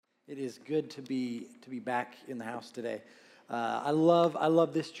It is good to be back in the house today. I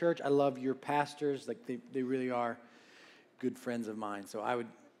love this church. I love your pastors. Like they really are good friends of mine. So I would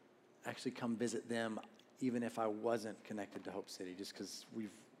actually come visit them even if I wasn't connected to Hope City, just because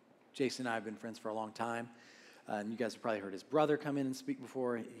Jason and I have been friends for a long time. And you guys have probably heard his brother come in and speak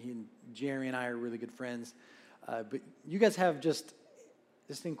before. He and Jerry and I are really good friends. But you guys have just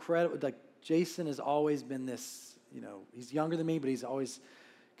incredible, like Jason has always been this, he's younger than me, but he's always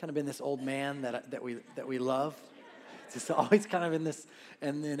kind of been this old man that we love. It's just always kind of been this,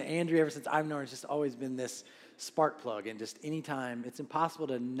 and then Andrew, ever since I've known her, it's just always been this spark plug, and just anytime, it's impossible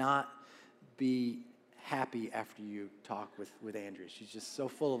to not be happy after you talk with Andrea. She's just so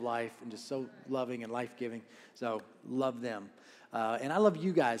full of life and just so loving and life-giving, so love them. And I love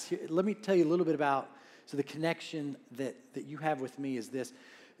you guys. Here, let me tell you a little bit about, so the connection that you have with me is this.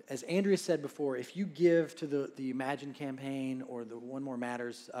 As Andrea said before, if you give to the Imagine campaign or the One More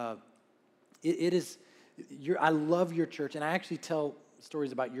Matters, I love your church, and I actually tell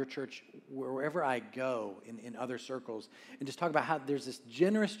stories about your church wherever I go in other circles, and just talk about how there's this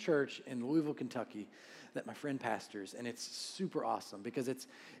generous church in Louisville, Kentucky that my friend pastors, and it's super awesome because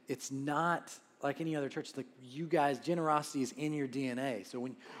it's not like any other church. It's like you guys, generosity is in your DNA. So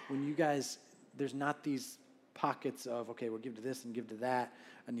when you guys, there's not these pockets of, okay, we'll give to this and give to that.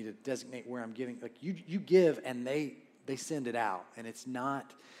 I need to designate where I'm giving. Like you give and they send it out, and it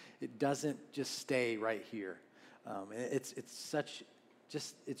doesn't just stay right here. It's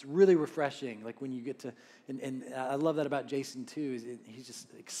really refreshing. Like when you get to, and I love that about Jason too. Is he's just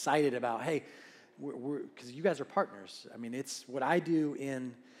excited about, hey, because you guys are partners. I mean, it's what I do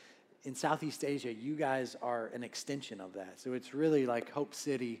in Southeast Asia. You guys are an extension of that. So it's really like Hope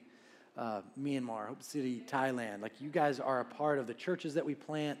City, Myanmar, Hope City, Thailand. Like you guys are a part of the churches that we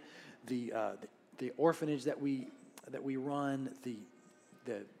plant, the orphanage that we run, the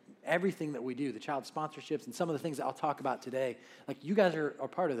everything that we do, the child sponsorships, and some of the things that I'll talk about today. Like you guys are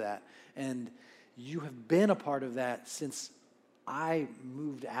part of that, and you have been a part of that since I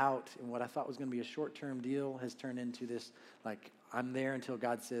moved out, and what I thought was going to be a short-term deal has turned into this, like I'm there until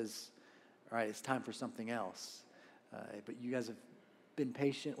God says, all right, it's time for something else. But you guys have been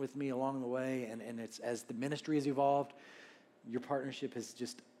patient with me along the way, and it's as the ministry has evolved, your partnership has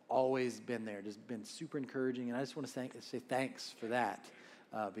just always been there, just been super encouraging, and I just want to say thanks for that,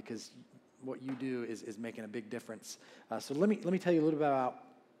 because what you do is making a big difference. So let me tell you a little bit about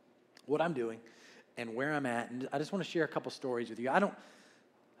what I'm doing and where I'm at, and I just want to share a couple stories with you. I don't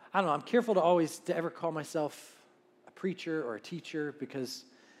know, I'm careful to ever call myself a preacher or a teacher, because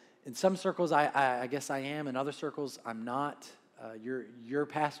in some circles I guess I am, in other circles I'm not. Your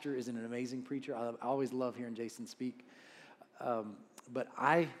pastor is an amazing preacher. I always love hearing Jason speak, but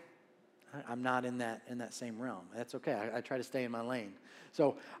I'm not in that same realm. That's okay. I try to stay in my lane.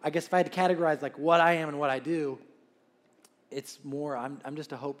 So I guess if I had to categorize like what I am and what I do, it's more I'm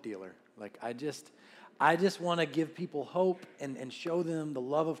just a hope dealer. Like I just want to give people hope and show them the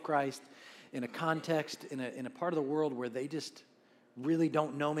love of Christ in a context, in a part of the world where they just really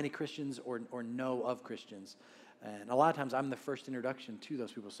don't know many Christians or know of Christians. And a lot of times I'm the first introduction to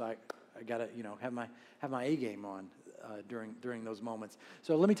those people, so I gotta have my A game on during those moments.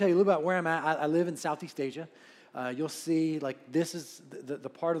 So let me tell you a little about where I'm at. I live in Southeast Asia. You'll see like this is the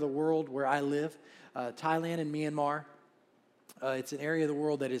part of the world where I live, Thailand and Myanmar. It's an area of the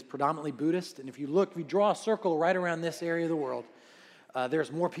world that is predominantly Buddhist, and if you draw a circle right around this area of the world,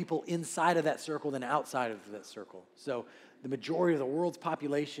 there's more people inside of that circle than outside of that circle. So the majority of the world's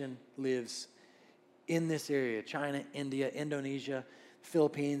population lives in this area: China, India, Indonesia,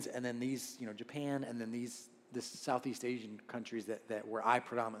 Philippines, and then these, Japan, and then this Southeast Asian countries that where I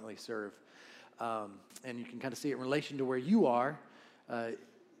predominantly serve. And you can kind of see it in relation to where you are.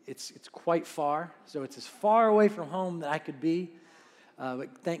 It's quite far, so it's as far away from home that I could be.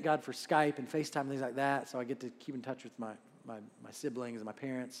 But thank God for Skype and FaceTime and things like that, so I get to keep in touch with my siblings and my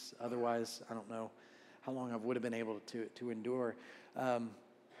parents. Otherwise, I don't know how long I would have been able to endure.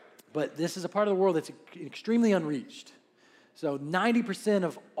 But this is a part of the world that's extremely unreached. So 90%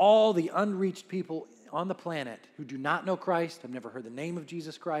 of all the unreached people on the planet who do not know Christ, have never heard the name of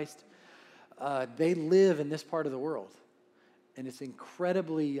Jesus Christ, they live in this part of the world. And it's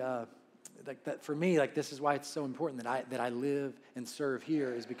incredibly, like that for me, like this is why it's so important that I live and serve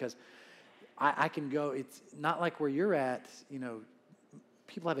here, is because I can go, it's not like where you're at,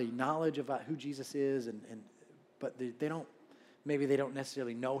 people have a knowledge about who Jesus is, but they don't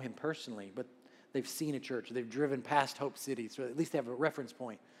necessarily know him personally, but they've seen a church, they've driven past Hope City, so at least they have a reference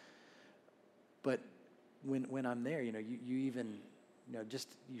point. But when I'm there, you even,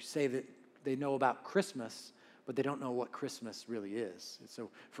 you say that they know about Christmas. but they don't know what Christmas really is. And so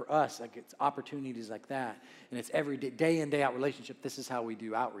for us, like it's opportunities like that, and it's every day in, day out relationship. This is how we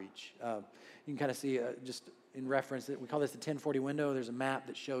do outreach. You can kind of see just in reference that we call this the 1040 window. There's a map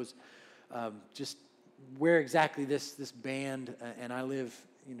that shows just where exactly this band and I live.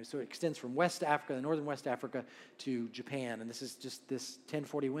 So it extends from West Africa, the northern West Africa, to Japan, and this is just this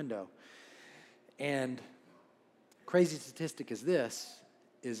 1040 window. And crazy statistic is this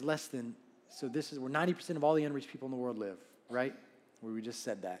is less than. So this is where 90% of all the unreached people in the world live, right? Where we just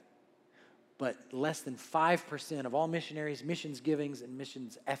said that. But less than 5% of all missionaries, missions givings, and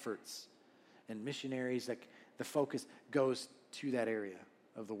missions efforts, and missionaries, like the focus goes to that area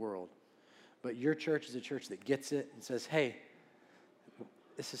of the world. But your church is a church that gets it and says, hey,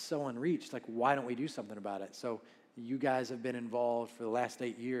 this is so unreached. Like, why don't we do something about it? So you guys have been involved for the last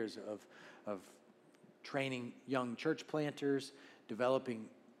 8 years of training young church planters, developing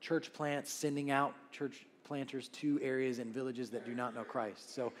church plants, sending out church planters to areas and villages that do not know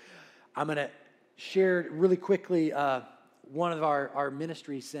Christ. So I'm going to share really quickly one of our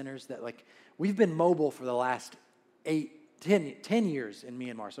ministry centers that, like, we've been mobile for the last 10 years in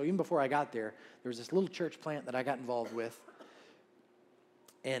Myanmar. So even before I got there, there was this little church plant that I got involved with.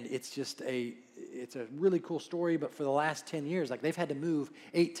 And it's a really cool story, but for the last 10 years, like they've had to move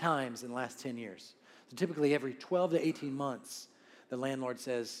 8 times in the last 10 years. So typically every 12 to 18 months, the landlord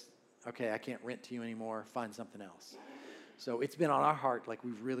says, okay, I can't rent to you anymore, find something else. So it's been on our heart, like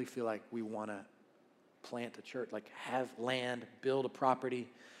we really feel like we want to plant a church, like have land, build a property,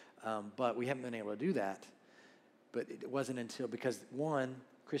 but we haven't been able to do that. But it wasn't until, because one,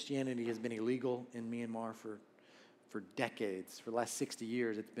 Christianity has been illegal in Myanmar for decades. For the last 60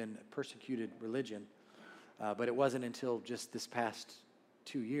 years, it's been a persecuted religion. But it wasn't until just this past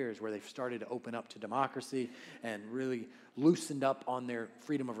 2 years where they've started to open up to democracy and really loosened up on their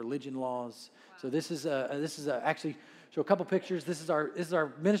freedom of religion laws. Wow. So this is actually show a couple pictures. This is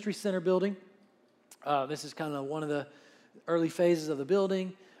our ministry center building. This is kind of one of the early phases of the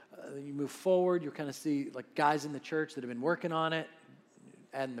building. You move forward, you'll kind of see like guys in the church that have been working on it,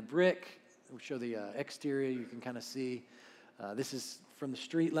 adding the brick. We show the exterior. You can kind of see this is from the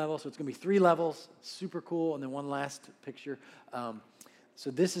street level, so it's going to be 3 levels. Super cool. And then one last picture. So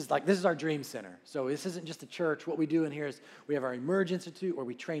this is our dream center. So this isn't just a church. What we do in here is we have our Emerge Institute where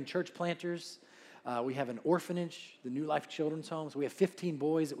we train church planters. We have an orphanage, the New Life Children's Homes. We have 15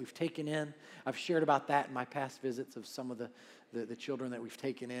 boys that we've taken in. I've shared about that in my past visits of some of the children that we've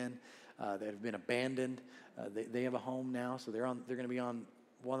taken in that have been abandoned. They have a home now, so they're going to be on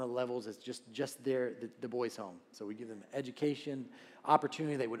one of the levels is just the boys' home. So we give them education,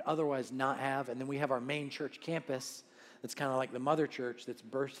 opportunity they would otherwise not have. And then we have our main church campus that's kind of like the mother church that's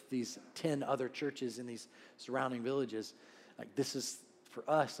birthed these 10 other churches in these surrounding villages. Like this is, for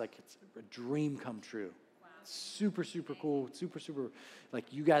us, like it's a dream come true. Wow. Super, super cool. Super,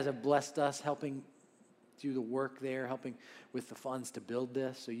 like you guys have blessed us helping do the work there, helping with the funds to build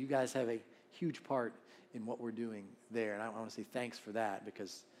this. So you guys have a huge part in what we're doing there. And I want to say thanks for that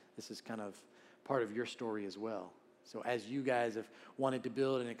because this is kind of part of your story as well. So as you guys have wanted to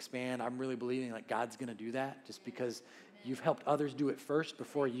build and expand, I'm really believing like God's going to do that just because you've helped others do it first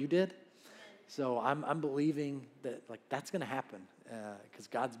before you did. So I'm believing that like that's going to happen because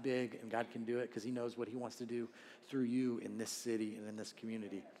God's big and God can do it because he knows what he wants to do through you in this city and in this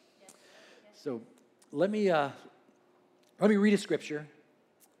community. So let me read a scripture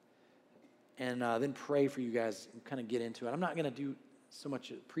and then pray for you guys and kind of get into it. I'm not going to do so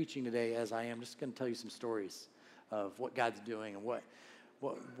much preaching today as I am just going to tell you some stories of what God's doing and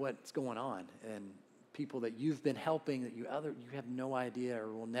what's going on and people that you've been helping that you have no idea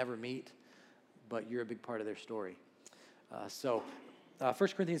or will never meet, but you're a big part of their story. 1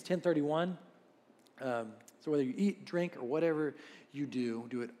 Corinthians 10:31. So whether you eat, drink, or whatever you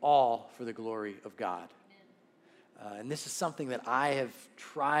do it all for the glory of God. And this is something that I have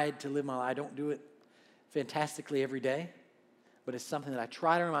tried to live my life. I don't do it fantastically every day, but it's something that I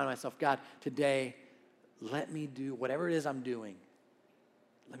try to remind myself, God, today, let me do whatever it is I'm doing.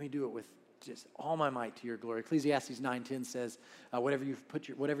 Let me do it with just all my might to your glory. Ecclesiastes 9:10 says, whatever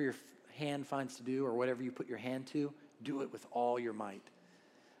your hand finds to do or whatever you put your hand to, do it with all your might.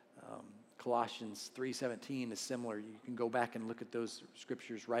 Colossians 3:17 is similar. You can go back and look at those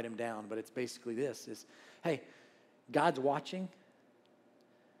scriptures, write them down, but it's basically this, is, hey, God's watching,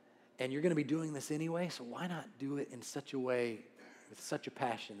 and you're going to be doing this anyway, so why not do it in such a way, with such a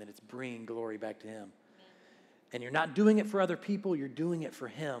passion that it's bringing glory back to him? Amen. And you're not doing it for other people, you're doing it for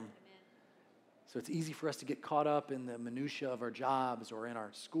him. Amen. So it's easy for us to get caught up in the minutia of our jobs or in our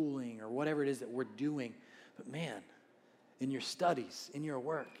schooling or whatever it is that we're doing. But man, in your studies, in your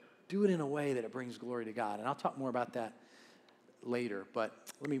work, do it in a way that it brings glory to God. And I'll talk more about that later, but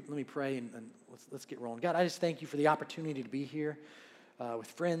let me pray and let's get rolling. God, I just thank you for the opportunity to be here with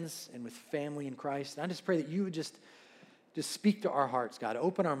friends and with family in Christ. And I just pray that you would just speak to our hearts, God.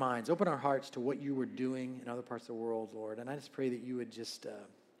 Open our minds, open our hearts to what you were doing in other parts of the world, Lord. And I just pray that you would just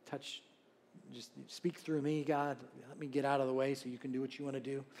speak through me, God. Let me get out of the way so you can do what you want to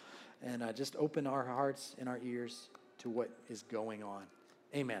do. And just open our hearts and our ears to what is going on.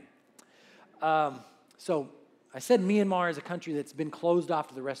 Amen. So I said Myanmar is a country that's been closed off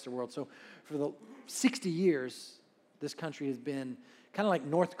to the rest of the world. So for the 60 years, this country has been kind of like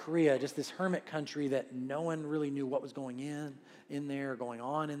North Korea, just this hermit country that no one really knew what was going in there, going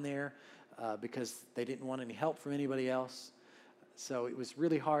on in there, because they didn't want any help from anybody else. So it was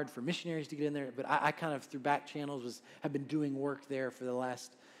really hard for missionaries to get in there. But I kind of, through back channels, have been doing work there for the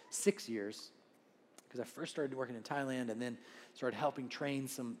last 6 years, because I first started working in Thailand and then started helping train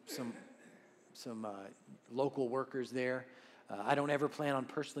some local workers there. I don't ever plan on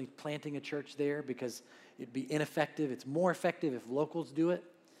personally planting a church there because it'd be ineffective. It's more effective if locals do it.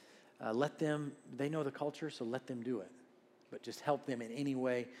 They know the culture, so let them do it. But just help them in any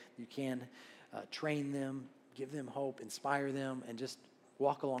way you can. Train them, give them hope, inspire them, and just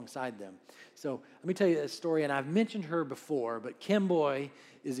walk alongside them. So let me tell you a story, and I've mentioned her before, but Kim Boy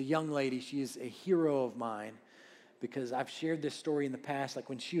is a young lady. She is a hero of mine because I've shared this story in the past. Like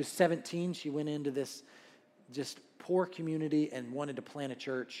when she was 17, she went into this just poor community and wanted to plant a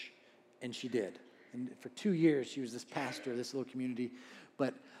church, and she did. And for 2 years, she was this pastor of this little community.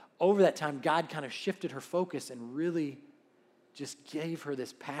 But over that time, God kind of shifted her focus and really just gave her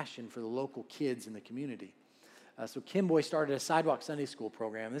this passion for the local kids in the community. So Kim Boy started a Sidewalk Sunday School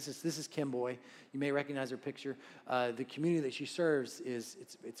program. This is Kim Boy. You may recognize her picture. The community that she serves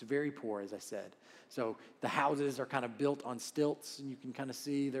it's very poor, as I said. So the houses are kind of built on stilts, and you can kind of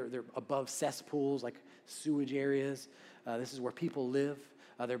see they're above cesspools, like sewage areas. This is where people live.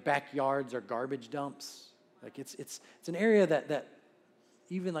 Their backyards are garbage dumps. Like it's an area that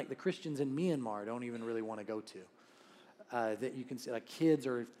even like the Christians in Myanmar don't even really want to go to. That you can see, like kids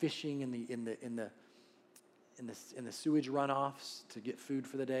are fishing in the sewage runoffs to get food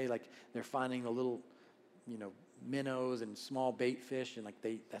for the day. Like they're finding the little, minnows and small bait fish, and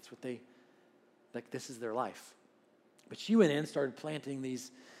this is their life. But she went in, started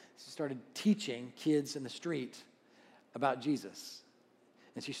started teaching kids in the street about Jesus.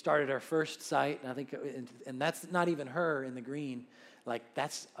 And she started our first site, and I think, and that's not even her in the green. Like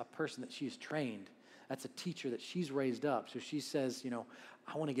that's a person that she's trained. That's a teacher that she's raised up. So she says,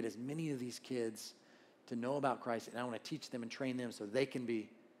 I want to get as many of these kids to know about Christ, and I want to teach them and train them so they can be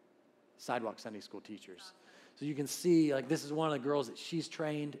Sidewalk Sunday School teachers. So you can see, like, this is one of the girls that she's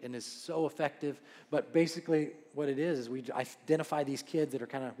trained and is so effective. But basically what it is we identify these kids that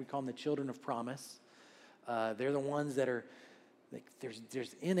are we call them the children of promise. They're the ones that are, like,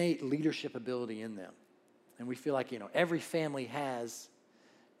 there's innate leadership ability in them. And we feel like, every family has,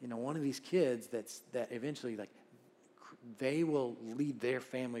 one of these kids that eventually, like, they will lead their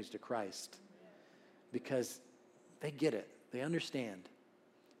families to Christ. Because they get it. They understand.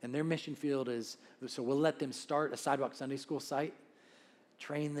 And their mission field is, so we'll let them start a Sidewalk Sunday School site,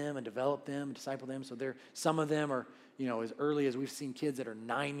 train them and develop them, and disciple them. So some of them are, as early as we've seen kids that are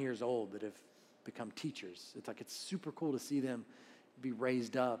 9 years old that have become teachers. It's super cool to see them be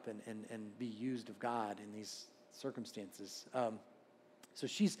raised up and be used of God in these circumstances. So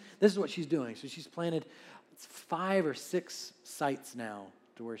this is what she's doing. So she's planted 5 or 6 sites now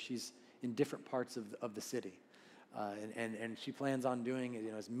to where she's in different parts of the city. And she plans on doing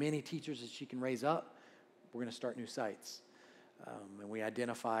as many teachers as she can raise up. We're going to start new sites. And we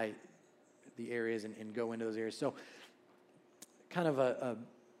identify the areas and go into those areas. So kind of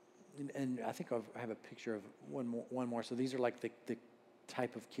and I think I have a picture of one more. So these are like the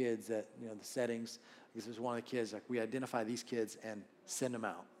type of kids that, the settings. This is one of the kids, like we identify these kids and send them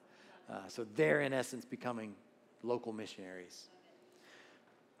out. So they're in essence becoming local missionaries.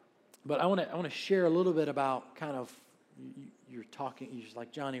 But I want to share a little bit about kind of, you're just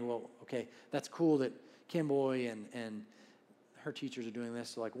like, Johnny, well, okay, that's cool that Kim Boy and her teachers are doing this.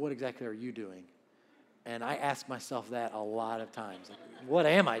 So like, what exactly are you doing? And I ask myself that a lot of times. Like, what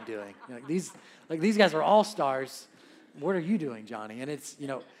am I doing? These guys are all stars. What are you doing, Johnny? And it's,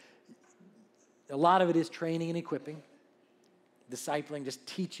 a lot of it is training and equipping, discipling, just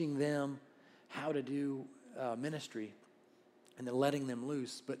teaching them how to do ministry and then letting them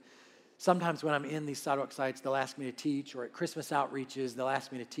loose. But sometimes when I'm in these sidewalk sites, they'll ask me to teach, or at Christmas outreaches, they'll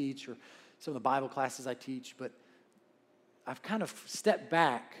ask me to teach, or some of the Bible classes I teach. But I've kind of stepped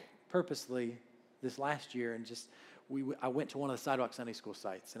back purposely this last year and just I went to one of the Sidewalk Sunday School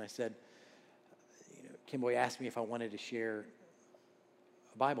sites, and I said, Kimboy asked me if I wanted to share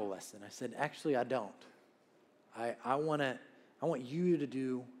a Bible lesson. I said, actually, I don't. I want you to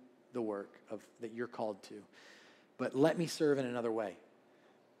do the work that you're called to, but let me serve in another way.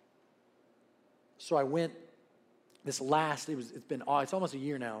 So I went. It's almost a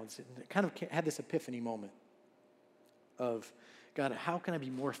year now. It kind of had this epiphany moment of, God, how can I be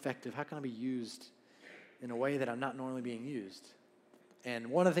more effective? How can I be used in a way that I'm not normally being used?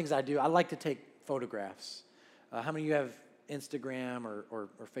 And one of the things I do, I like to take photographs. How many of you have Instagram or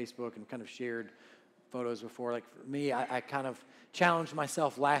Facebook and kind of shared photos before? Like for me, I kind of challenged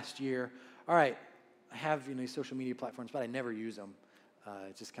myself last year. All right, I have these social media platforms, but I never use them.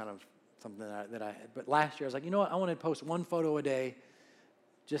 It's just kind of something but last year I was like, you know what? I want to post one photo a day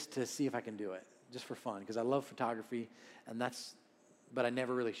just to see if I can do it, just for fun, because I love photography, but I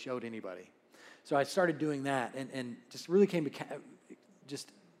never really showed anybody. So I started doing that, and just really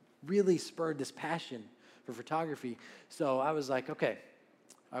really spurred this passion for photography. So I was like, okay,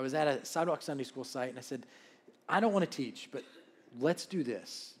 I was at a Sidewalk Sunday School site, and I said, I don't want to teach, but let's do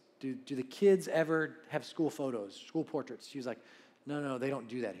this. Do the kids ever have school photos, school portraits? She was like, no, they don't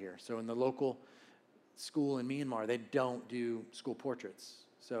do that here. So in the local school in Myanmar, they don't do school portraits.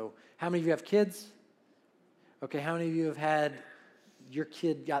 So how many of you have kids? Okay, how many of you have had your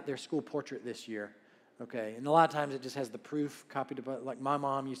kid got their school portrait this year? Okay, and a lot of times it just has the proof copied, like my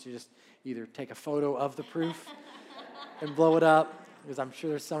mom used to just either take a photo of the proof and blow it up, because I'm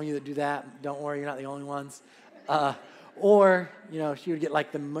sure there's some of you that do that. Don't worry, you're not the only ones. Or, she would get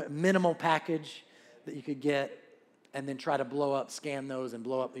like the minimal package that you could get, and then try to scan those and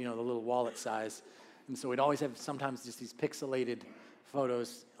blow up, the little wallet size. And so we'd always have sometimes just these pixelated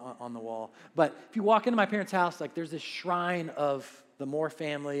photos on the wall. But if you walk into my parents' house, like there's this shrine of the Moore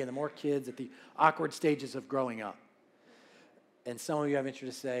family and the Moore kids at the awkward stages of growing up. And some of you, I venture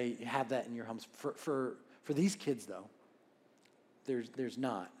to say, you have that in your homes. For these kids, though, there's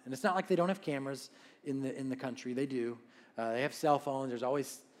not. And it's not like they don't have cameras in the country. They do. They have cell phones. There's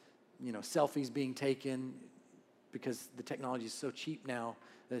always, selfies being taken, because the technology is so cheap now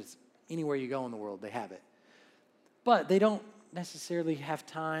that it's anywhere you go in the world, they have it. But they don't necessarily have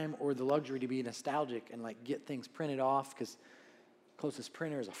time or the luxury to be nostalgic and like get things printed off, because closest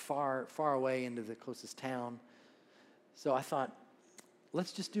printer is a far away into the closest town. So I thought,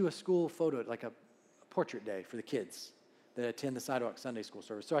 let's just do a school photo, like a portrait day for the kids that attend the Sidewalk Sunday School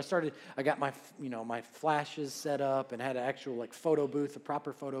service. So I got my flashes set up and had an actual like photo booth, a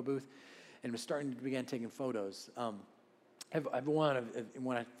proper photo booth, and was began taking photos.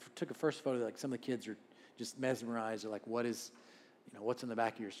 When I took a first photo, like some of the kids are just mesmerized. They're like, what's in the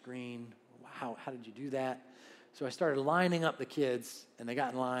back of your screen? How did you do that? So I started lining up the kids, and they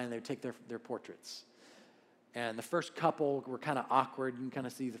got in line. They would take their portraits. And the first couple were kind of awkward. You can kind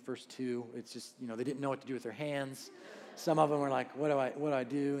of see the first two. It's just, they didn't know what to do with their hands. Some of them were like, what do I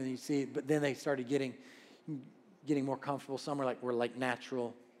do? And you see, but then they started getting more comfortable. Some were like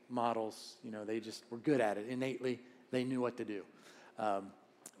natural models. They just were good at it innately. They knew what to do.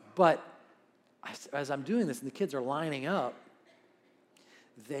 But as I'm doing this and the kids are lining up,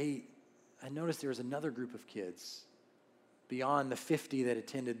 I noticed there was another group of kids beyond the 50 that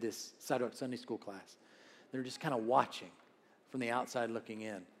attended this Sidewalk Sunday School class. They're just kind of watching from the outside looking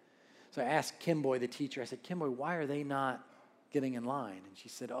in. So I asked Kimboy, the teacher, I said, Kimboy, why are they not getting in line? And she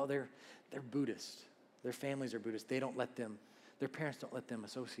said, they're Buddhist. Their families are Buddhist. Their parents don't let them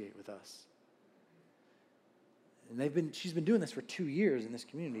associate with us. And she's been doing this for 2 years in this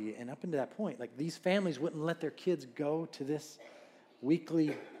community, and up until that point, like these families wouldn't let their kids go to this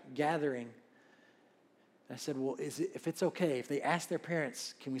weekly gathering. And I said, well, if it's okay, if they ask their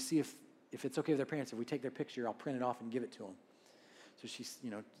parents, can we see if it's okay with their parents, if we take their picture, I'll print it off and give it to them. So she,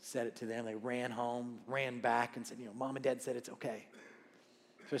 said it to them. They ran home, ran back, and said, Mom and Dad said it's okay.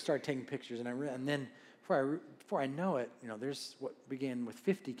 So I started taking pictures, and then before I know it, there's what began with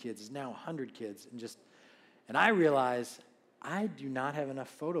 50 kids is now 100 kids, and I realized I do not have enough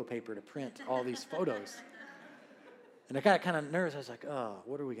photo paper to print all these photos. And I got kind of nervous. I was like,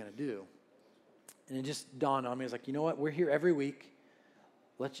 what are we going to do? And it just dawned on me. I was like, you know what? We're here every week.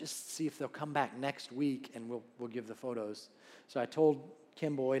 Let's just see if they'll come back next week, and we'll give the photos. So I told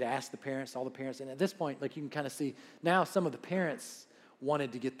Kimboy to ask the parents, all the parents. And at this point, like you can kind of see, now some of the parents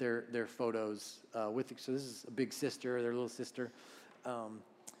wanted to get their photos with it. So this is a big sister, their little sister.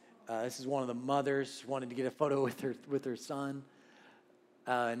 This is one of the mothers wanted to get a photo with her son.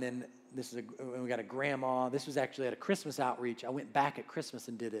 And then we got a grandma. This was actually at a Christmas outreach. I went back at Christmas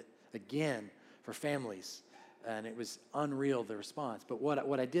and did it again for families. And it was unreal, the response. But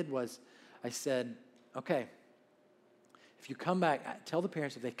what I did was I said, okay, If you come back, tell the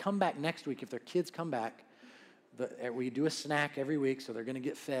parents if they come back next week, if their kids come back, we do a snack every week, so they're going to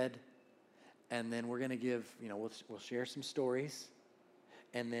get fed. And then we're going to give, we'll share some stories.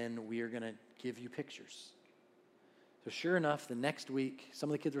 And then we are going to give you pictures. So sure enough, the next week, some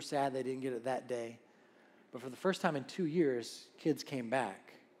of the kids were sad they didn't get it that day. But for the first time in 2 years, kids came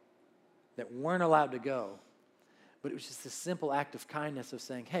back that weren't allowed to go. But it was just a simple act of kindness of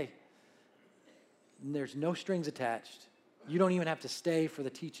saying, hey, there's no strings attached. You don't even have to stay for the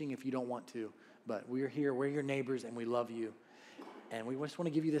teaching if you don't want to. But we're here, we're your neighbors, and we love you. And we just want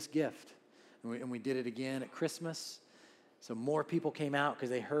to give you this gift. And we did it again at Christmas. So more people came out because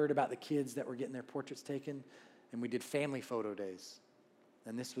they heard about the kids that were getting their portraits taken. And we did family photo days.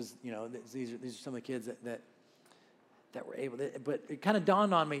 And this was, these are some of the kids that were able to. But it kind of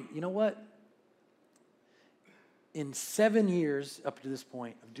dawned on me, you know what? In 7 years up to this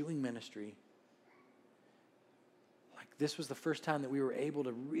point of doing ministry, this was the first time that we were able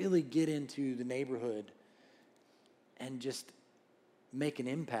to really get into the neighborhood and just make an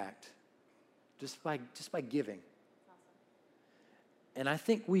impact just by giving. Awesome. And I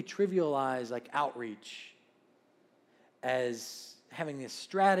think we trivialize like outreach as having this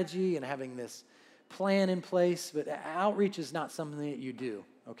strategy and having this plan in place, but outreach is not something that you do,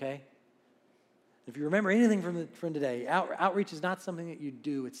 okay? If you remember anything from today, outreach is not something that you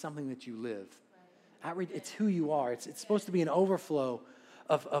do, it's something that you live. Outreach, it's who you are. It's supposed to be an overflow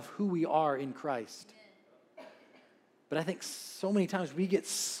of who we are in Christ. But I think so many times we get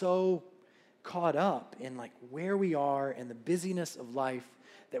so caught up in like where we are and the busyness of life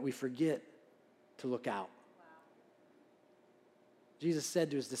that we forget to look out. Wow. Jesus said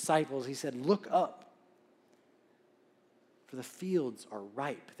to his disciples, he said, look up, for the fields are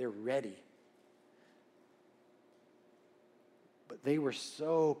ripe, they're ready. But they were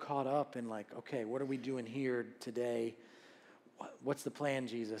so caught up in like, okay, what are we doing here today? What's the plan,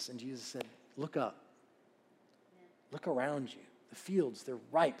 Jesus? And Jesus said, look up. Yeah. Look around you. The fields, they're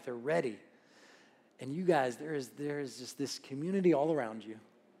ripe, they're ready. And you guys, there is just this community all around you.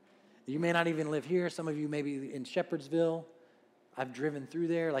 You may not even live here. Some of you may be in Shepherdsville. I've driven through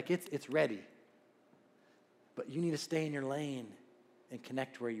there. Like it's ready. But you need to stay in your lane and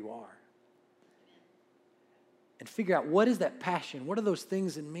connect where you are. And figure out what is that passion? What are those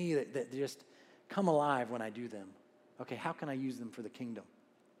things in me that just come alive when I do them? Okay, how can I use them for the kingdom?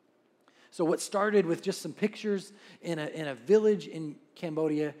 So what started with just some pictures in a village in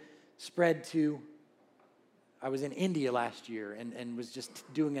Cambodia spread to, I was in India last year and was just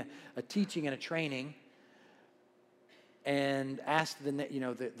doing a teaching and a training and asked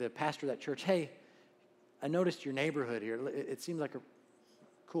the pastor of that church, hey, I noticed your neighborhood here. It seems like a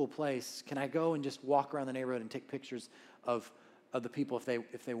cool place. Can I go and just walk around the neighborhood and take pictures of the people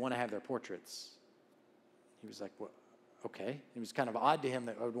if they want to have their portraits? He was like, well, okay. It was kind of odd to him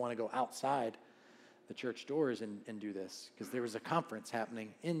that I would want to go outside the church doors and do this because there was a conference happening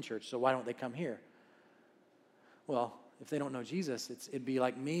in church, so why don't they come here? Well, if they don't know Jesus, it'd be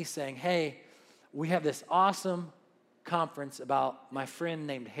like me saying, hey, we have this awesome conference about my friend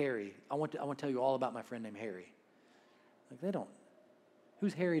named Harry. I want to tell you all about my friend named Harry. Like they don't.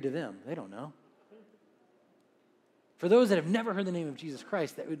 Who's Harry to them? They don't know. For those that have never heard the name of Jesus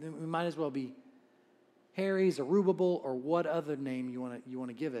Christ, we might as well be Harry, Zerubbabel, or what other name you want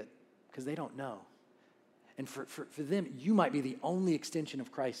to give it, because they don't know. And for them, you might be the only extension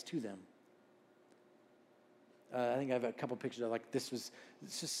of Christ to them. I think I have a couple pictures of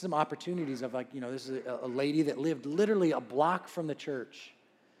it's just some opportunities of this is a lady that lived literally a block from the church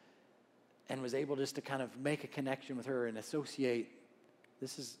and was able just to kind of make a connection with her and associate.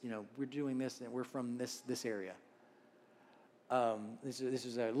 This is, we're doing this and we're from this area. This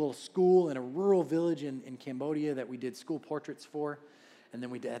is a little school in a rural village in Cambodia that we did school portraits for. And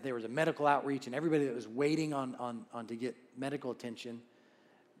then there was a medical outreach, and everybody that was waiting on to get medical attention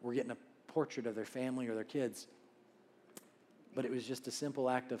were getting a portrait of their family or their kids. But it was just a simple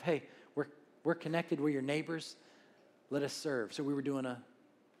act of, hey, we're connected, we're your neighbors, let us serve. So we were doing a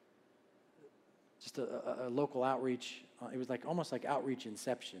local outreach. It was almost like outreach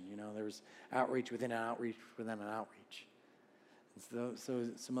inception, There was outreach within an outreach within an outreach. So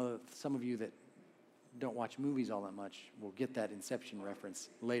some of you that don't watch movies all that much will get that Inception reference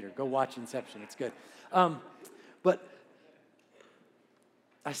later. Go watch Inception; it's good. But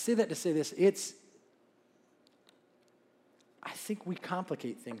I say that to say this: I think we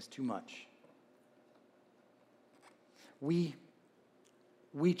complicate things too much. We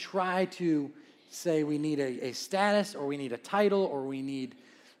try to say we need a status, or we need a title, or we need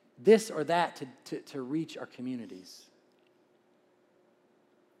this or that to reach our communities.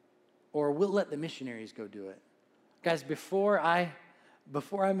 Or we'll let the missionaries go do it. Guys, before I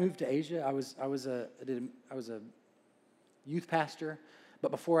moved to Asia, I was a youth pastor, but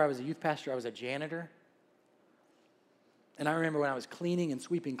before I was a youth pastor, I was a janitor. And I remember when I was cleaning and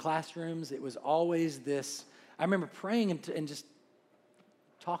sweeping classrooms, it was always this. I remember praying and just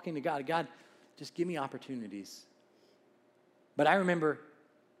talking to God. God, just give me opportunities. But I remember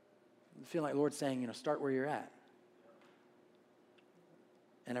feeling like the Lord saying, start where you're at.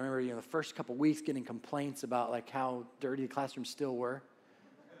 And I remember, the first couple weeks getting complaints about like how dirty the classrooms still were.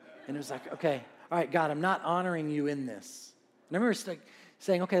 And it was like, okay, all right, God, I'm not honoring you in this. And I remember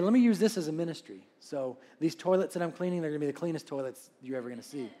saying, okay, let me use this as a ministry. So these toilets that I'm cleaning, they're going to be the cleanest toilets you're ever going to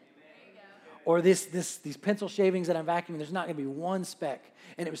see. Or these pencil shavings that I'm vacuuming, there's not going to be one speck.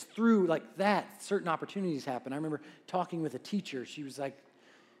 And it was through like that certain opportunities happened. I remember talking with a teacher. She was like,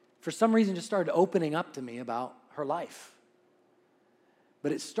 for some reason, just started opening up to me about her life.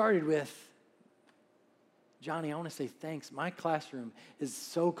 But it started with, Johnny, I want to say thanks. My classroom is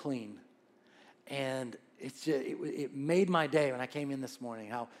so clean. And it made my day when I came in this morning,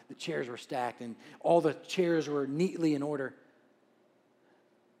 how the chairs were stacked and all the chairs were neatly in order.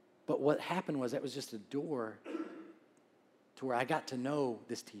 But what happened was that was just a door to where I got to know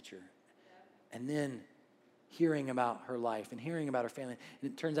this teacher. And then hearing about her life and hearing about her family.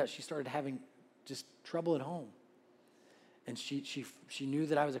 And it turns out she started having just trouble at home. And she knew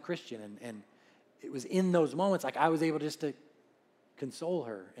that I was a Christian. And it was in those moments like I was able just to console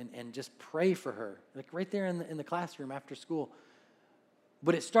her and just pray for her. Like right there in the classroom after school.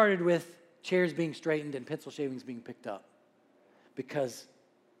 But it started with chairs being straightened and pencil shavings being picked up. Because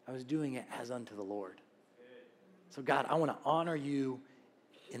I was doing it as unto the Lord. So God, I want to honor you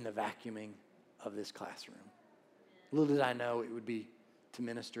in the vacuuming of this classroom. Little did I know it would be to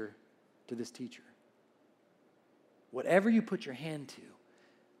minister to this teacher. Whatever you put your hand to,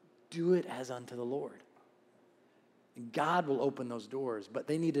 do it as unto the Lord. And God will open those doors, but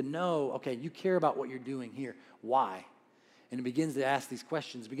they need to know, okay, you care about what you're doing here. Why? And it begins to ask these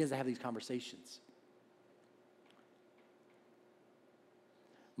questions, begins to have these conversations.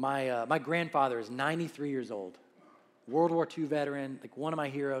 My grandfather is 93 years old, World War II veteran, like one of my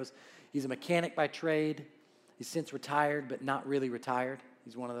heroes. He's a mechanic by trade. He's since retired, but not really retired.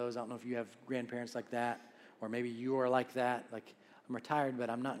 He's one of those, I don't know if you have grandparents like that, or maybe you are like that. Like, I'm retired, but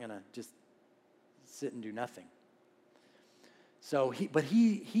I'm not going to just sit and do nothing. So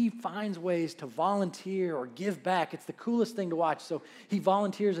he finds ways to volunteer or give back. It's the coolest thing to watch. So he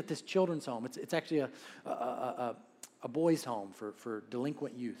volunteers at this children's home. It's actually a boys' home for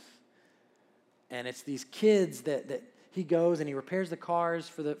delinquent youth. And it's these kids that he goes and he repairs the cars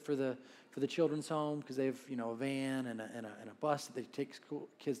for the children's home because they have a van and a bus that they take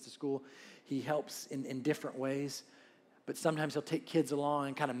kids to school. He helps in different ways. But sometimes he'll take kids along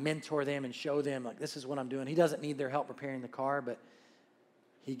and kind of mentor them and show them, like, this is what I'm doing. He doesn't need their help repairing the car, but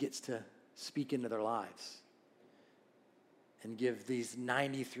he gets to speak into their lives and give these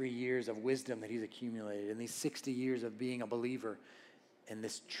 93 years of wisdom that he's accumulated and these 60 years of being a believer and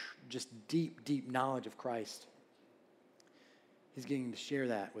this just deep, deep knowledge of Christ. He's getting to share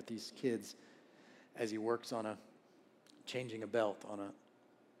that with these kids as he works on changing a belt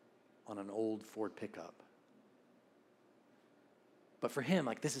on an old Ford pickup. But for him,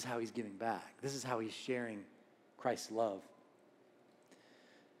 like, this is how he's giving back. This is how he's sharing Christ's love.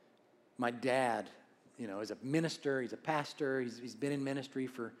 My dad, is a minister. He's a pastor. He's been in ministry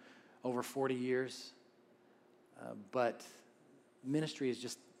for over 40 years. But ministry is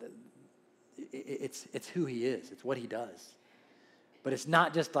just, it's who he is. It's what he does. But it's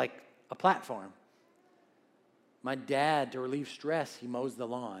not just like a platform. My dad, to relieve stress, he mows the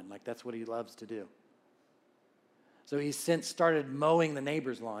lawn. Like, that's what he loves to do. So he's since started mowing the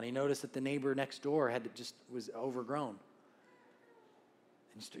neighbor's lawn. He noticed that the neighbor next door was overgrown.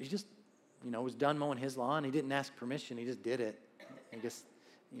 And he just, was done mowing his lawn. He didn't ask permission. He just did it. I guess,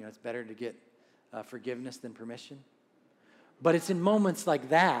 it's better to get forgiveness than permission. But it's in moments like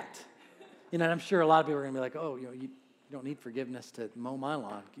that, and I'm sure a lot of people are going to be like, oh, you don't need forgiveness to mow my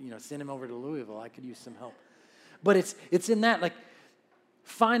lawn. Send him over to Louisville. I could use some help. But it's in that, like,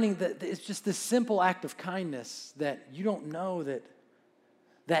 finding that it's just this simple act of kindness that you don't know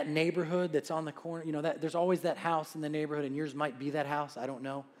that neighborhood that's on the corner, that there's always that house in the neighborhood, and yours might be that house, I don't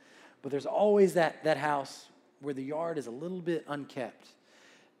know. But there's always that house where the yard is a little bit unkept.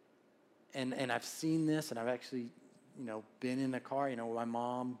 And I've seen this, and I've actually, been in a car, with my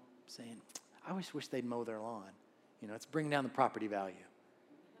mom saying, I wish they'd mow their lawn. It's bringing down the property value.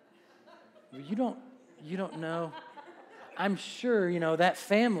 You don't know. I'm sure, that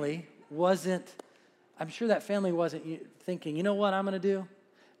family wasn't thinking, you know what I'm going to do?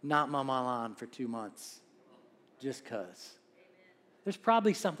 Not mow my lawn for 2 months. just 'cause. There's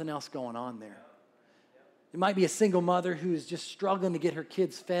probably something else going on there. It might be a single mother who is just struggling to get her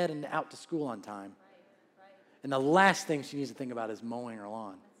kids fed and out to school on time. And the last thing she needs to think about is mowing her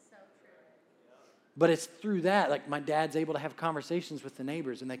lawn. But it's through that, like my dad's able to have conversations with the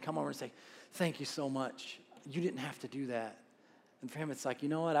neighbors, and they come over and say, thank you so much. You didn't have to do that. And for him, it's like, you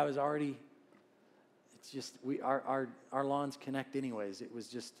know what? It's just, our lawns connect anyways. It was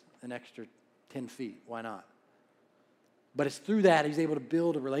just an extra 10 feet. Why not? But it's through that he's able to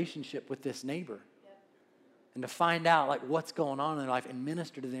build a relationship with this neighbor. And to find out like what's going on in their life and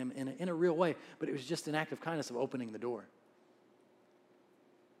minister to them in a real way. But it was just an act of kindness of opening the door.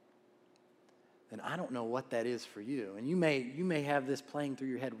 And I don't know what that is for you. And you may have this playing through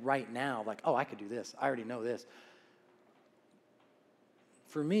your head right now, like, oh, I could do this. I already know this.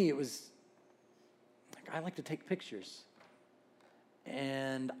 For me, it was, like, I like to take pictures.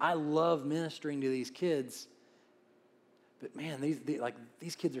 And I love ministering to these kids. But man,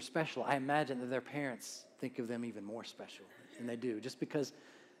 these kids are special. I imagine that their parents think of them even more special. And they do. Just because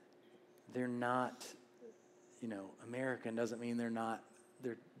they're not, American doesn't mean they're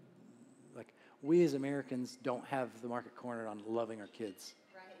like, we as Americans don't have the market cornered on loving our kids.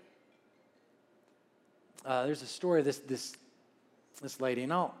 Right. There's a story of this lady,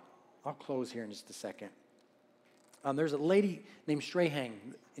 and I'll close here in just a second. There's a lady named Shreyhang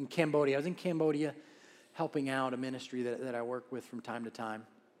in Cambodia. I was in Cambodia helping out a ministry that I work with from time to time.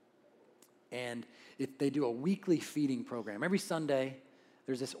 And they do a weekly feeding program. Every Sunday,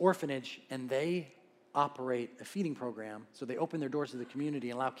 there's this orphanage, and they operate a feeding program. So they open their doors to the community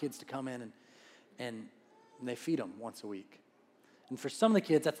and allow kids to come in, and they feed them once a week. And for some of the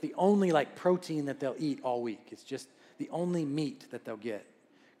kids, that's the only protein that they'll eat all week. It's just the only meat that they'll get.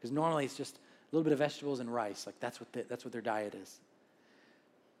 Because normally it's just a little bit of vegetables and rice. That's what their diet is.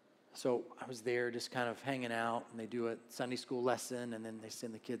 So I was there just kind of hanging out, and they do a Sunday school lesson, and then they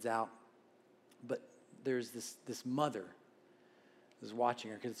send the kids out. But there's this mother who's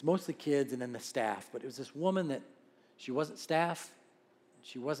watching her, because it's mostly kids and then the staff. But it was this woman that she wasn't staff.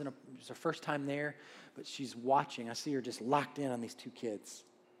 It was her first time there, but she's watching. I see her just locked in on these two kids.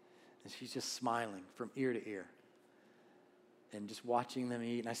 And she's just smiling from ear to ear. And just watching them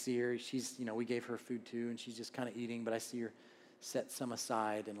eat. And I see her, we gave her food too, and she's just kind of eating, but I see her set some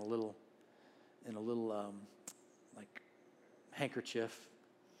aside in a little handkerchief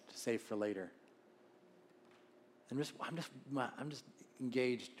to save for later. And I'm just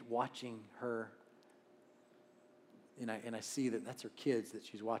engaged watching her, and I see that that's her kids that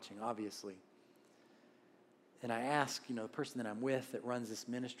she's watching, obviously. And I ask, the person that I'm with that runs this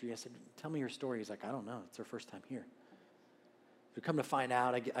ministry, I said, tell me your story. He's like, I don't know. It's her first time here. So come to find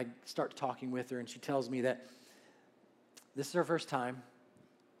out, I start talking with her, and she tells me that this is her first time,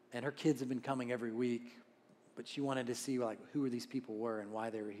 and her kids have been coming every week, but she wanted to see who these people were and why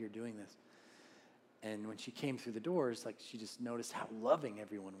they were here doing this. And when she came through the doors, she just noticed how loving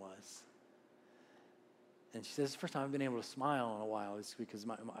everyone was. And she says, it's the first time I've been able to smile in a while. It's because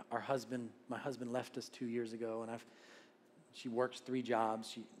my husband left us 2 years ago, and she works 3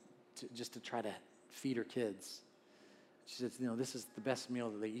 jobs just to try to feed her kids. She says, this is the best meal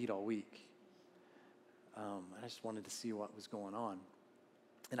that they eat all week. I just wanted to see what was going on.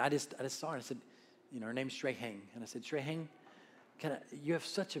 And I just saw her, and I said, her name's Shreyhang. And I said, Shreyhang, you have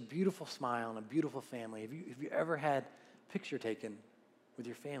such a beautiful smile and a beautiful family. Have you ever had a picture taken with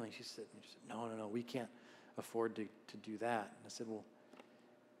your family? She said, no, we can't afford to do that. And I said, well,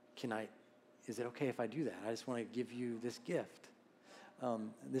 is it okay if I do that? I just want to give you this gift.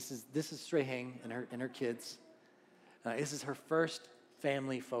 This is Shreyhang and her kids. This is her first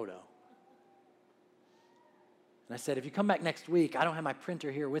family photo. And I said, if you come back next week, I don't have my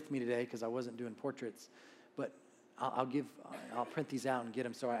printer here with me today because I wasn't doing portraits, but I'll print these out and get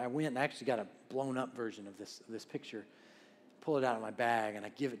them. So I went and actually got a blown up version of this picture, pull it out of my bag, and I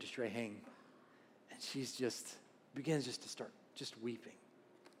give it to Shreyhang. And she's begins to start just weeping,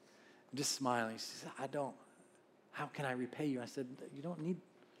 just smiling. She says, how can I repay you? I said,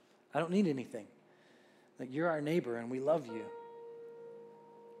 I don't need anything. You're our neighbor and we love you.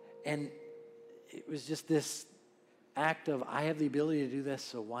 And it was just this act of, I have the ability to do this,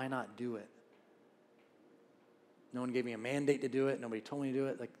 so why not do it? No one gave me a mandate to do it. Nobody told me to do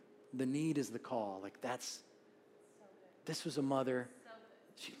it. The need is the call. This was a mother.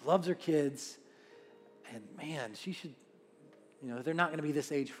 She loves her kids. And man, she should, if they're not going to be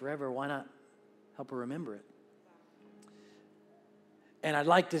this age forever, why not help her remember it? And I'd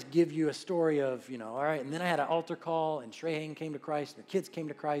like to give you a story of, all right, and then I had an altar call, and Shreyhang came to Christ, and her kids came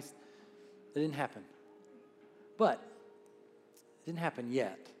to Christ. It didn't happen. But it didn't happen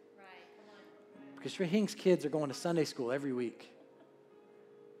yet. because Shrey Hing's kids are going to Sunday school every week.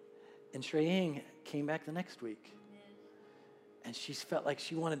 And Shrey Hing came back the next week. And she felt like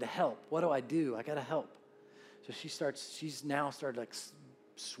she wanted to help. What do? I got to help. So she's now started like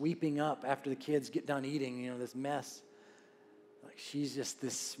sweeping up after the kids get done eating, this mess. Like she's just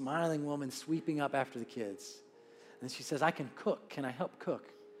this smiling woman sweeping up after the kids. And then she says, I can cook. Can I help cook?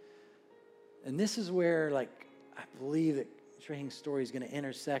 And this is where I believe that Shrey Hing's story is going to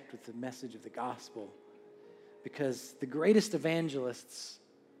intersect with the message of the gospel. Because the greatest evangelists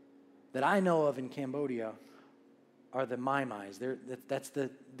that I know of in Cambodia are the Maimais.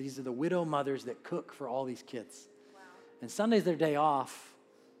 These are the widow mothers that cook for all these kids. Wow. And Sunday's their day off,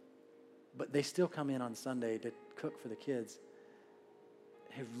 but they still come in on Sunday to cook for the kids.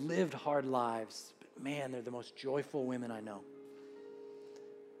 Have lived hard lives, but man, they're the most joyful women I know.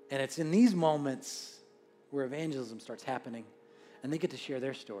 And it's in these moments where evangelism starts happening, and they get to share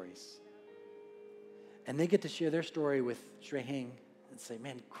their stories. And they get to share their story with Shrey Hing and say,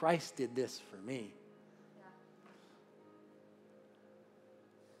 man, Christ did this for me.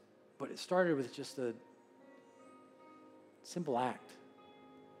 But it started with just a simple act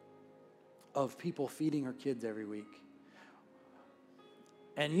of people feeding her kids every week.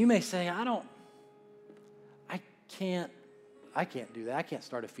 And you may say, I can't do that. I can't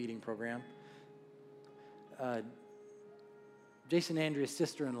start a feeding program. Jason and Andrea's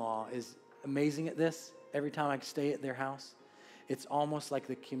sister-in-law is amazing at this. Every time I stay at their house, it's almost like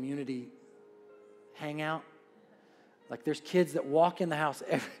the community hangout. Like there's kids that walk in the house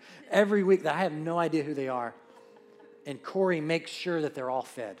every week that I have no idea who they are. And Corey makes sure that they're all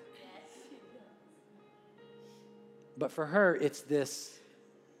fed. But for her, it's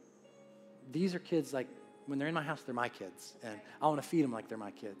these are kids like, when they're in my house, they're my kids. And I want to feed them like they're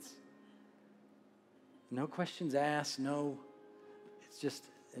my kids. No questions asked, it's just,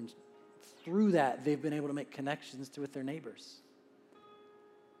 and through that, they've been able to make connections with their neighbors.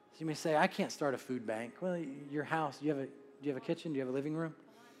 So you may say, I can't start a food bank. Well, your house, do you have a kitchen? Do you have a living room?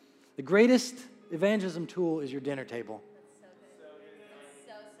 The greatest evangelism tool is your dinner table. That's so good.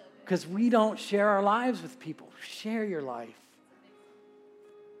 So good. Because we don't share our lives with people. Share your life.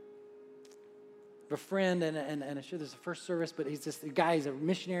 I have a friend, and I'm sure this is the first service, but he's just a guy, he's a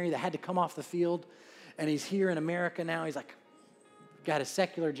missionary that had to come off the field, and he's here in America now. He's like, got a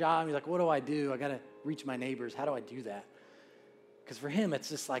secular job. He's like, what do? I got to reach my neighbors. How do I do that? Because for him, it's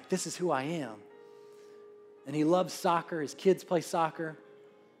just like, this is who I am. And he loves soccer. His kids play soccer.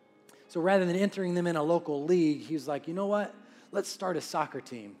 So rather than entering them in a local league, he was like, you know what? Let's start a soccer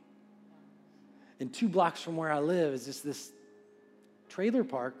team. And 2 blocks from where I live is just this trailer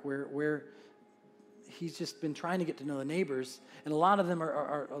park where he's just been trying to get to know the neighbors. And a lot of them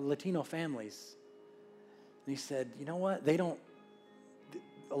are Latino families. And he said, you know what?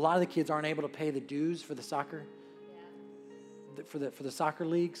 A lot of the kids aren't able to pay the dues for the soccer. For the soccer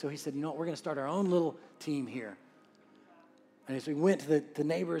league. So he said, you know what, we're going to start our own little team here. And so we went to the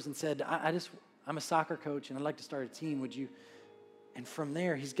neighbors and said, I'm a soccer coach and I'd like to start a team. Would you? And from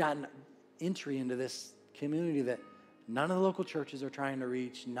there, he's gotten entry into this community that none of the local churches are trying to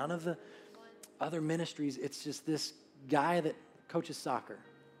reach, none of the other ministries. It's just this guy that coaches soccer.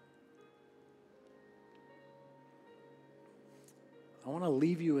 I want to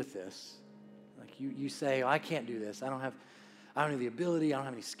leave you with this. Like you say, oh, I can't do this. I don't have the ability. I don't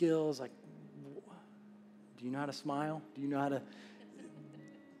have any skills. Like, do you know how to smile? Do you know how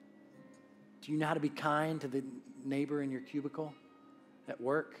to be kind to the neighbor in your cubicle at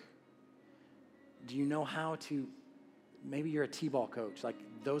work? Do you know how to, maybe you're a t-ball coach, like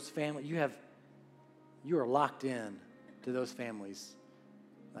those families, you are locked in to those families.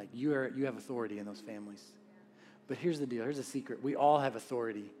 Like you have authority in those families. But here's the deal, here's the secret. We all have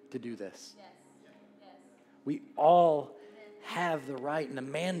authority to do this. Yes. We all have the right and the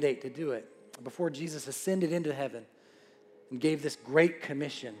mandate to do it. Before Jesus ascended into heaven and gave this great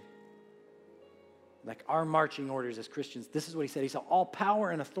commission, like our marching orders as Christians, this is what he said. He said, all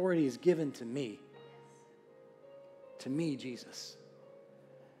power and authority is given to me. To me, Jesus.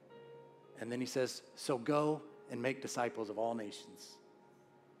 And then he says, so go and make disciples of all nations.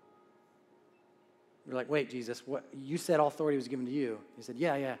 We're like, wait, Jesus, what? You said all authority was given to you. He said,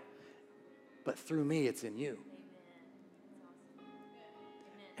 yeah. But through me, it's in you.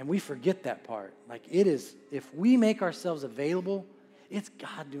 And we forget that part. Like it is, if we make ourselves available, it's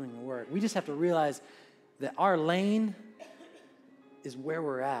God doing the work. We just have to realize that our lane is where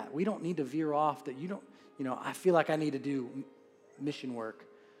we're at. We don't need to veer off that I feel like I need to do mission work.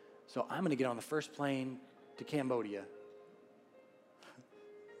 So I'm going to get on the first plane to Cambodia.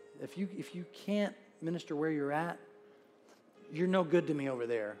 If you can't minister where you're at, you're no good to me over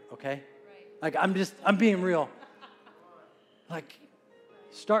there, okay? Right. Like, I'm being real. Like,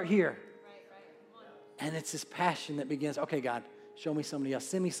 start here. And it's this passion that begins, okay, God, show me somebody else.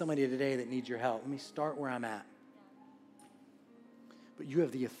 Send me somebody today that needs your help. Let me start where I'm at. But you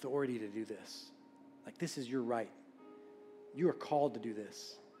have the authority to do this. Like, this is your right. You are called to do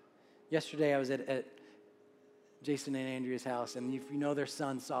this. Yesterday, I was at Jason and Andrea's house, and if you know their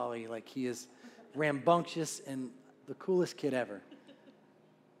son, Solly, like, he is rambunctious and the coolest kid ever.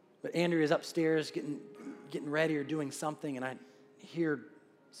 But Andrea's upstairs getting ready or doing something, and I hear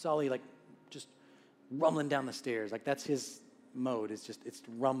Solly, like, just rumbling down the stairs. Like, that's his mode. It's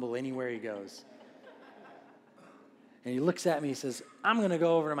rumble anywhere he goes. And he looks at me, he says, I'm going to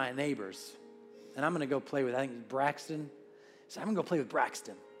go over to my neighbors, and I'm going to go play with, I think it's Braxton. He said, I'm going to go play with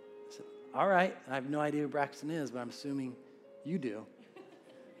Braxton. I said, all right. I have no idea who Braxton is, but I'm assuming you do.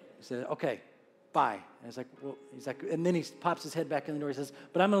 He said, okay, bye. And I was like, well, and then he pops his head back in the door. He says,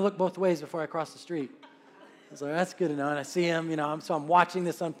 but I'm going to look both ways before I cross the street. I was like, that's good to know. And I see him, so I'm watching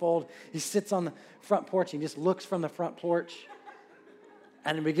this unfold. He sits on the front porch and he just looks from the front porch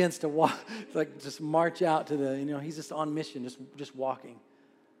and he begins to walk, like just march out to the, he's just on mission, just walking.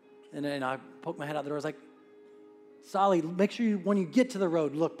 And then I poke my head out the door. I was like, Solly, make sure when you get to the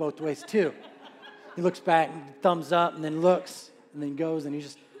road, look both ways too. He looks back, thumbs up, and then looks, and then goes, and he's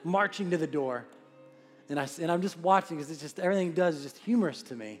just marching to the door. And I'm just watching because it's just, everything he does is just humorous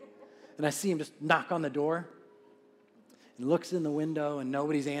to me. And I see him just knock on the door and looks in the window and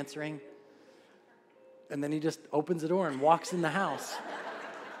nobody's answering. And then he just opens the door and walks in the house.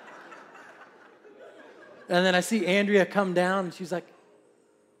 And then I see Andrea come down and she's like,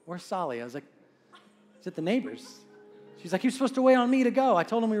 where's Solly? I was like, he's at the neighbors. She's like, he was supposed to wait on me to go. I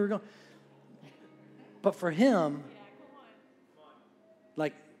told him we were going. But for him,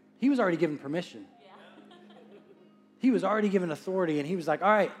 like, he was already given permission. He was already given authority, and he was like, all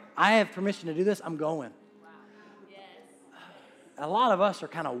right, I have permission to do this. I'm going. Wow. Yes. A lot of us are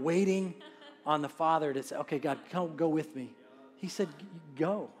kind of waiting on the Father to say, okay, God, come go with me. He said,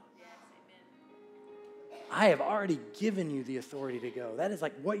 go. Yes, amen. I have already given you the authority to go. That is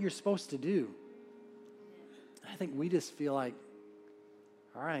like what you're supposed to do. I think we just feel like,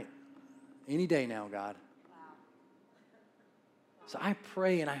 all right, any day now, God. So I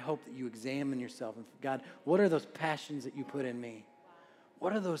pray and I hope that you examine yourself. And God, what are those passions that you put in me?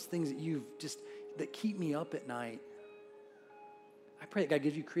 What are those things that keep me up at night? I pray that God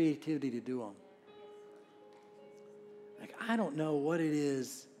gives you creativity to do them. Like, I don't know what it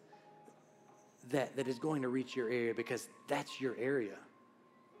is that is going to reach your area because that's your area.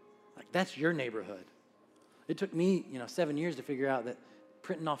 Like, that's your neighborhood. It took me, 7 years to figure out that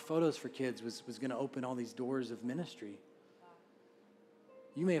printing off photos for kids was going to open all these doors of ministry.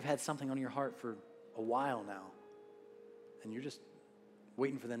 You may have had something on your heart for a while now, and you're just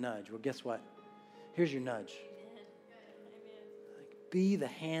waiting for the nudge. Well, guess what? Here's your nudge. Like, be the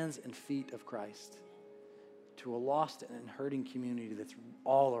hands and feet of Christ to a lost and hurting community that's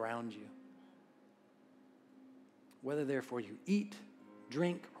all around you. Whether therefore you eat,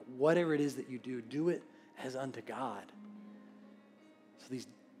 drink, or whatever it is that you do it as unto God. So these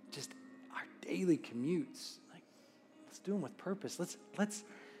just our daily commutes, let's do them with purpose. Let's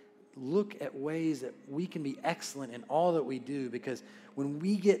look at ways that we can be excellent in all that we do, because when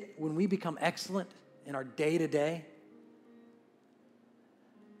we become excellent in our day-to-day,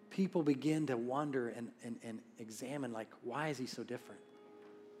 people begin to wonder and examine, like, why is he so different?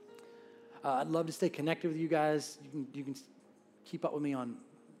 I'd love to stay connected with you guys. You can keep up with me on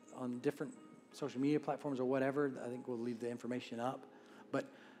different social media platforms or whatever. I think we'll leave the information up. But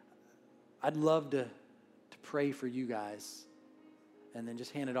I'd love to pray for you guys and then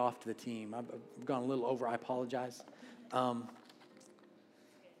just hand it off to the team. I've gone a little over. I apologize.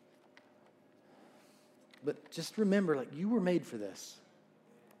 But just remember, like, you were made for this.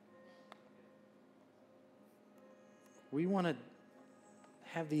 We want to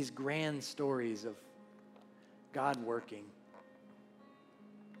have these grand stories of God working.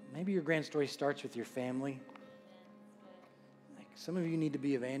 Maybe your grand story starts with your family. Like, some of you need to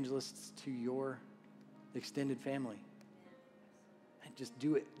be evangelists to your extended family. And just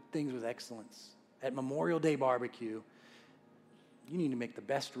do things with excellence. At Memorial Day barbecue, you need to make the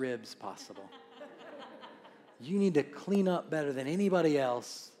best ribs possible. You need to clean up better than anybody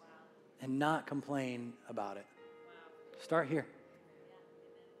else and not complain about it. Start here.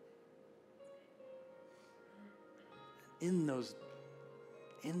 In those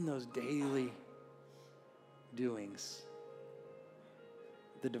daily doings,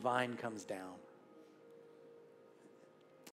 the divine comes down.